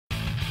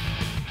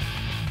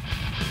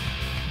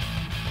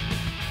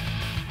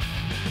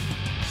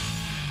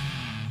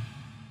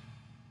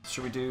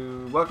should we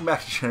do... Welcome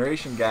back to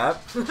Generation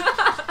Gap.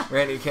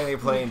 Randy and Kenny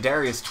playing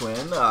Darius Twin.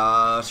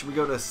 Should we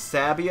go to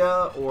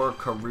Sabia or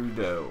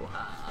Karudo?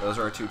 Those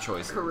are our two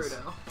choices.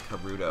 Karudo.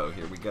 Karudo,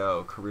 here we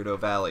go. Karudo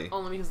Valley.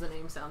 Only because the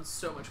name sounds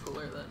so much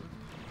cooler than...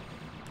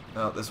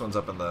 Oh, this one's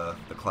up in the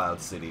Cloud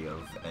City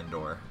of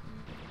Endor.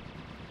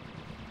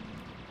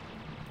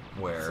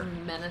 Where...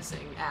 Some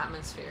menacing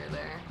atmosphere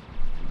there.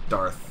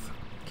 Darth...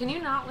 Can you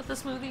not with the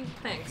smoothie?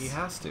 Thanks. He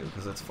has to,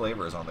 because its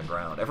flavor is on the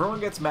ground. Everyone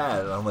gets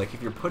mad, and I'm like,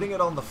 if you're putting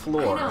it on the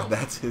floor,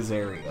 that's his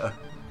area.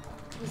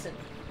 Listen.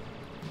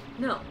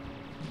 No.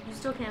 You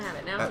still can't have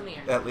it. Now it's in the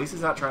air. At least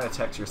he's not trying to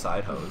text your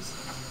side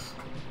hose.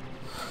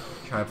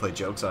 Trying to play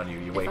jokes on you.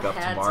 You wake up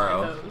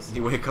tomorrow.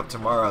 You wake up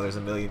tomorrow, there's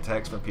a million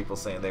texts from people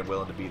saying they're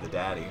willing to be the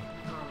daddy.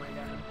 Oh my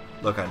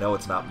god. Look, I know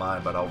it's not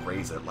mine, but I'll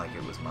raise it like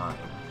it was mine.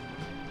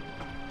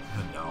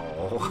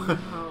 No.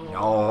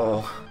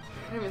 No.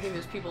 I don't even think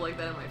there's people like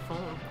that on my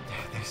phone.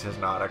 This is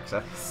not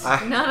accept.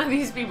 None of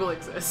these people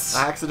exist.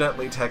 I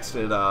accidentally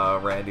texted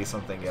Randy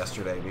something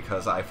yesterday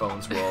because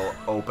iPhones will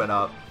open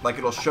up, like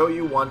it'll show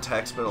you one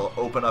text, but it'll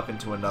open up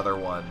into another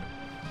one.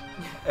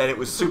 And it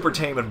was super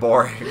tame and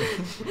boring.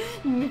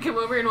 Come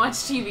over and watch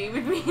TV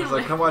with me. He was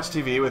like, come watch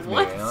TV with me.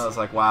 And I was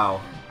like,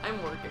 wow.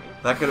 I'm working.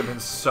 That could have been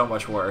so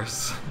much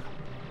worse.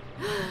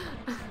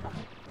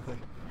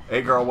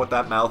 Hey girl, what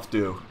that mouth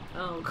do?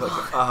 Oh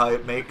god. Like,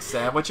 it makes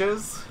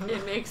sandwiches?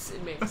 It makes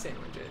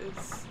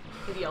sandwiches.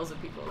 It yells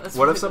at people. That's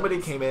what if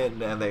somebody came in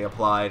and they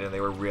applied and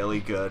they were really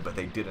good, but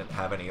they didn't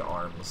have any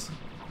arms,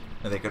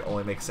 and they could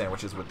only make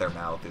sandwiches with their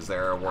mouth? Is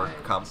there a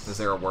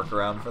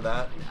workaround for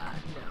that?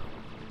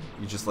 No.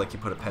 You just you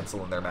put a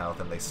pencil in their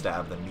mouth and they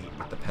stab the meat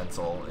with the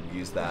pencil and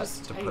use that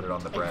to put it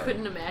on the bread. I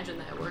couldn't imagine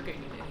that working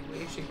in any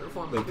way, shape, or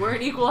form. We're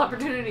an equal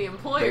opportunity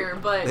employer,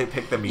 but they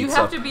pick the meats you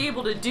have to be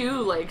able to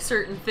do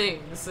certain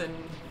things, and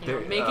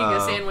making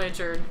a sandwich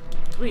or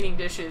cleaning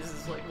dishes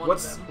is one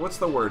of them. What's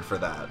the word for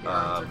that? Your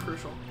arms are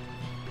crucial.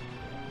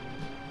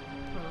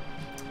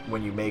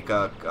 When you make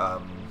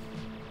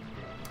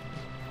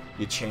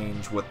you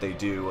change what they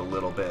do a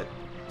little bit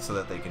so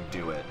that they can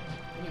do it.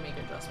 You make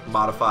adjustments.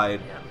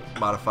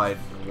 Modified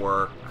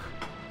work.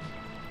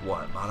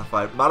 What?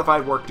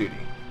 Modified work duty.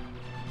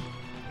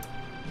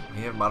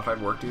 You have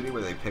modified work duty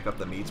where they pick up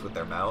the meats with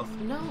their mouth?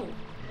 No.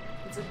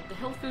 It's a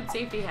health food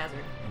safety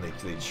hazard. And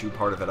they chew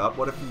part of it up?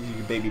 What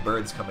if baby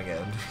birds coming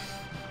in?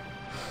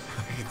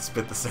 They can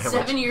spit the sandwich.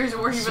 7 years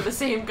working for the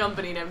same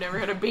company and I've never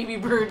had a baby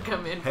bird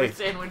come in for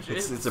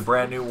sandwiches. It's a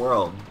brand new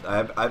world.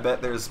 I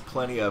bet there's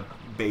plenty of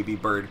baby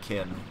bird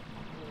kin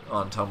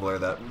on Tumblr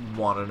that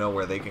want to know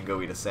where they can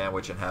go eat a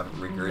sandwich and have it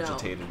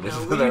regurgitated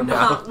into their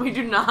mouth. We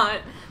do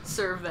not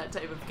serve that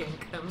type of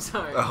kink. I'm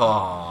sorry.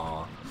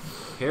 Aww.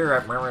 Here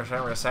at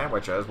Murmur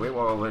Sandwiches, we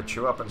will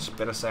chew up and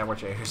spit a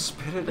sandwich and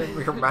spit it in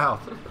your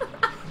mouth.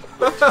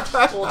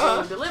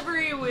 We'll do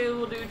delivery, we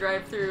will do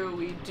drive-through,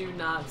 we do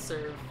not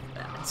serve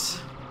that.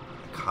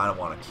 I kind of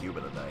want a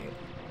Cuban tonight.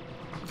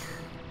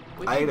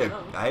 I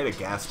ate a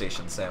gas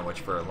station sandwich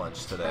for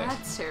lunch today.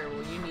 That's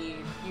terrible. You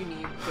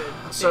need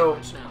good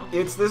sandwich now.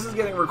 This is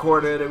getting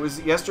recorded.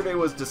 Yesterday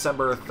was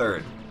December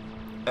 3rd,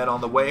 and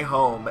on the way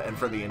home and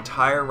for the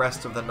entire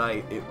rest of the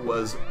night, it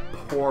was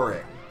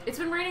pouring. It's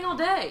been raining all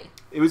day.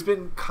 It was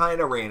been kind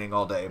of raining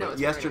all day, but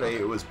yesterday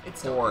it was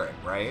pouring,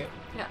 right?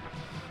 Yeah.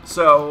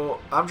 So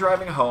I'm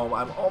driving home.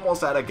 I'm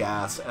almost out of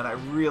gas, and I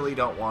really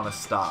don't want to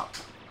stop.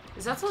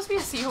 Is that supposed to be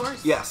a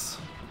seahorse? Yes.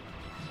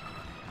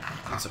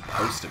 It's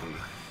supposed to be.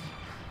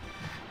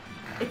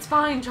 It's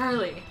fine,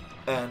 Charlie.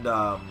 And,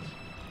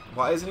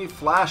 why isn't he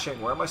flashing?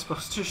 Where am I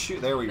supposed to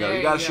shoot? There we go.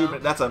 You gotta shoot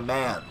him. That's a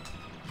man.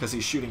 Because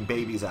he's shooting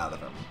babies out of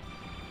him.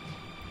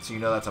 So you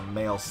know that's a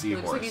male seahorse.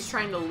 It looks like he's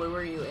trying to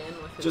lure you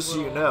in with his Just so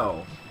you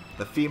know,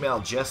 the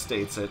female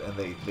gestates it, and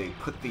they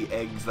put the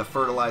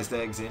fertilized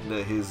eggs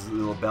into his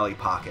little belly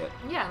pocket.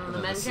 Yeah, and the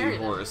men carry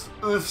them. The seahorse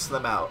oofs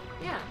them out.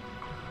 Yeah.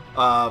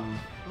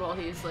 Well,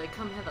 he's like,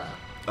 come hither.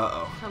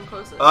 Uh-oh. Come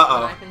closer. Uh-oh.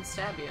 And I can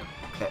stab you.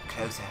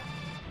 Closer.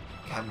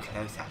 Come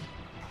closer.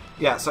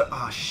 Yeah, so...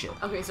 Oh, shit.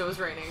 Okay, so it was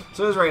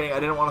raining. I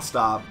didn't want to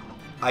stop.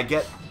 I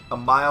get a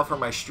mile from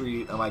my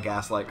street, and my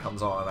gas light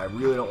comes on. I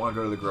really don't want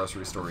to go to the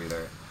grocery store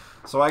either.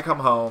 So I come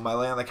home, I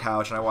lay on the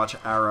couch, and I watch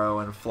Arrow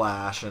and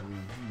Flash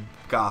and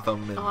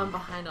Gotham and... Oh, I'm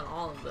behind on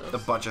all of those. A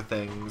bunch of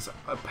things.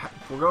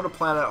 We're going to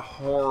Planet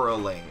Horror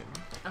Lane.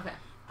 Okay.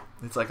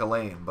 It's like a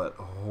lane, but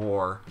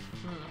whore.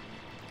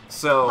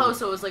 So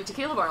it was like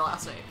Tequila Bar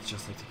last night. It's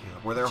just like Tequila.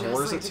 Were there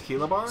whores at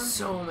Tequila Bar?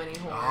 So many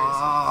whores.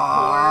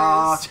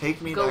 Whores take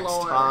me galore.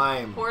 Next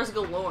time. Whores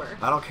galore.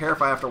 I don't care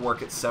if I have to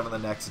work at 7 the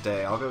next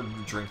day. I'll go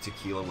drink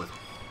tequila with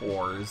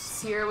whores.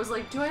 Sierra was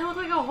like, do I look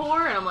like a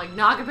whore? And I'm like,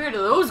 not compared to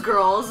those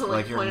girls. And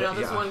pointed out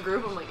this one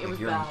group. I'm like, it was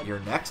bad.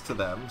 You're next to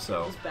them,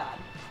 so. It was bad.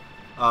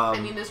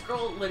 I mean, this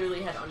girl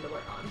literally had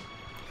underwear on.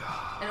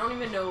 I don't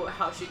even know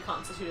how she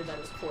constituted that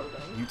as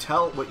clothing.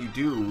 What you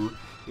do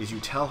is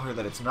you tell her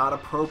that it's not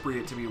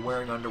appropriate to be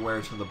wearing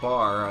underwear to the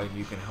bar, and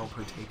you can help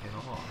her take it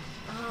off.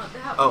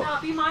 That would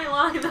not be my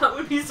line. That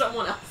would be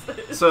someone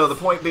else's. So the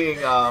point being,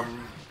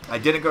 I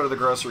didn't go to the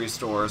grocery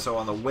store, so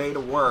on the way to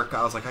work,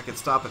 I was like, I could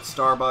stop at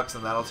Starbucks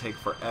and that'll take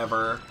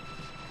forever.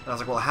 And I was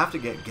like, well, I have to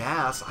get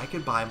gas. I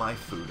could buy my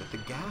food at the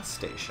gas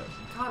station.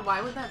 God, why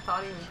would that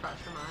thought even cross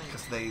your mind?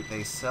 Because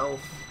they sell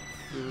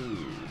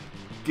food.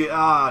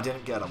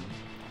 Didn't get them.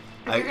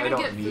 If you're going to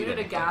get food at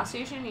a gas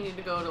station, you need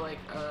to go to, like,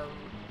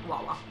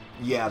 Wawa.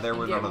 Yeah, there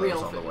were none of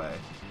those on the way.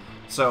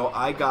 So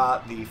I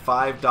got the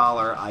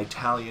 $5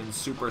 Italian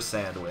super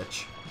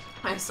sandwich.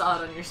 I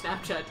saw it on your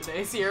Snapchat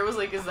today. Sierra was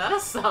like, is that a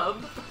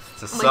sub?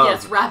 It's a I'm sub. like,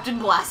 yes, wrapped in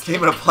plastic.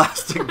 Came in a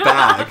plastic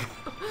bag.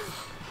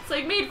 It's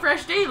like made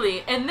fresh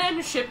daily and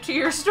then shipped to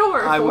your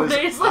store 4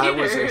 days later.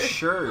 I was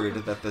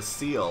assured that the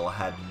seal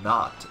had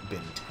not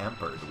been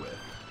tampered with.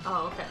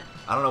 Oh, okay.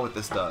 I don't know what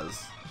this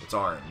does. It's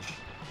orange.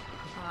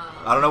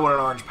 I don't know what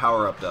an orange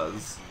power-up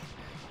does.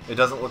 It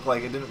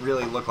didn't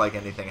really look like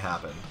anything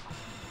happened.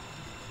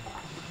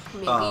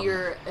 Maybe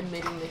you're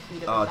emitting the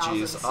heat of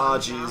 1,000 suns. Oh,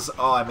 jeez.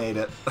 Oh, I made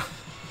it.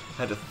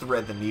 Had to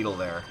thread the needle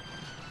there.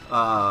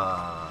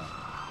 I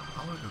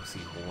want to go see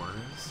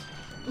whores.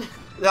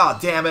 Oh,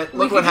 damn it.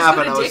 Look what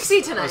happened. Go to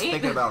Dixie tonight. I was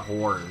thinking about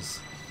whores.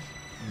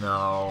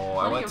 No,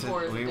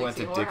 we went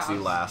to Dixie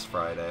last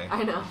Friday.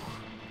 I know.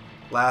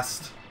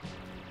 Last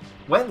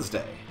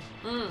Wednesday.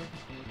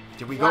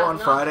 Did we go on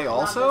Friday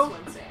also?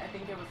 Not this Wednesday. I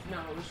think it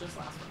was just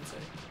last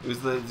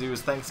Wednesday. It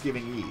was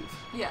Thanksgiving Eve.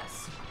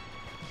 Yes.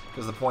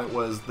 Because the point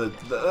was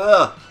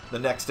the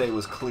next day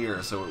was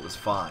clear, so it was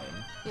fine.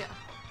 Yeah.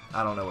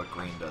 I don't know what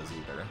green does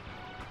either.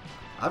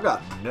 I've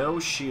got no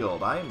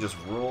shield. I am just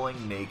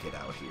rolling naked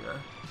out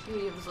here.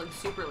 You have like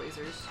super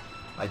lasers.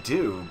 I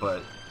do,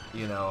 but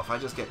you know, if I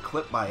just get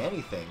clipped by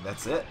anything,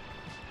 that's it.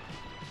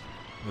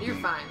 You're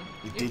fine.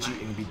 It'd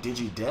be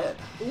digi dead.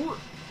 Ooh.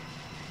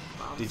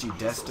 Digi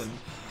destined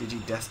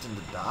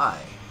to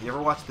die. You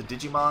ever watch the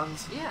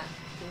Digimons? Yeah.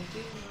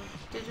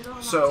 Digital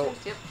monsters. So,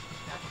 yep.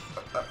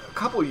 a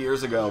couple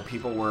years ago,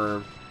 people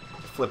were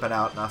flipping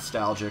out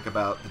nostalgic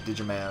about the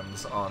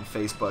Digimans on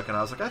Facebook, and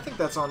I was like, I think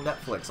that's on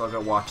Netflix. I'll go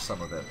watch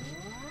some of it.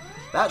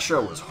 That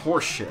show was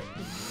horseshit.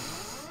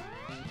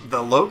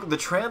 The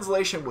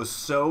translation was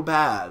so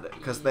bad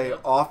because they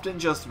often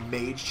just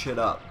made shit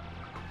up.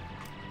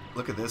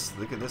 Look at this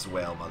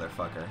whale,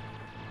 motherfucker.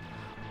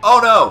 Oh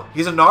no,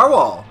 he's a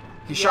narwhal.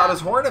 He shot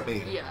his horn at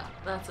me. Yeah,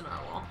 that's a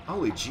narwhal.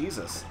 Holy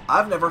Jesus,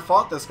 I've never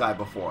fought this guy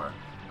before.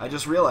 I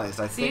just realized.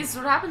 See, this is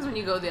what happens when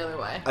you go the other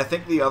way. I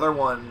think the other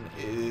one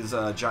is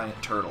a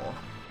giant turtle.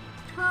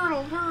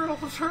 Turtle.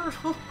 Sort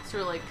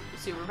of like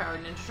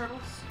superpowered Ninja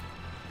Turtles?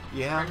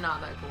 Yeah. Or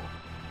not that cool?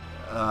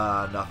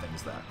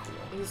 Nothing's that cool.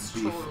 He's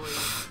Beef. totally...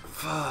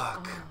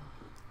 Fuck. Oh.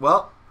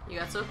 Well. You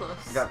got so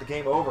close. I got the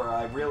game over.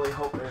 I really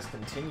hope this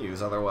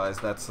continues. Otherwise,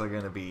 that's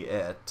going to be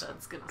it.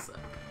 That's going to suck.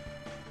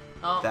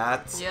 Oh.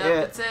 That's it.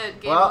 That's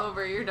it. Game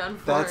over. You're done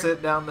for. That's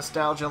it down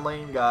nostalgia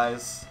lane,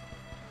 guys.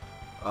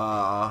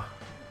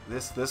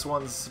 This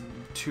one's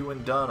 2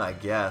 and done, I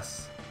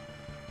guess.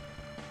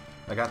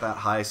 I got that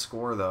high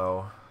score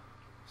though,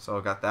 so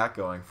I got that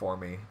going for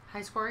me.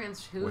 High score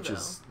against who? Which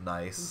is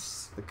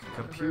nice. The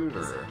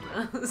computer.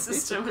 The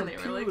system, and they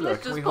were like,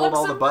 let's Can we just hold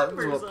all the buttons?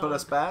 numbers Will it put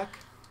us back?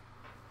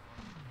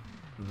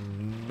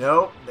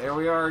 Nope. There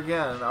we are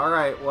again. All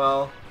right.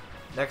 Well,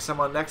 next time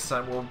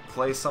we'll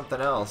play something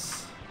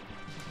else.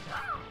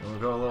 We'll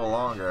go a little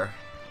longer.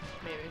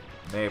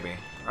 Maybe.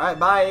 All right.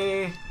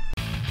 Bye.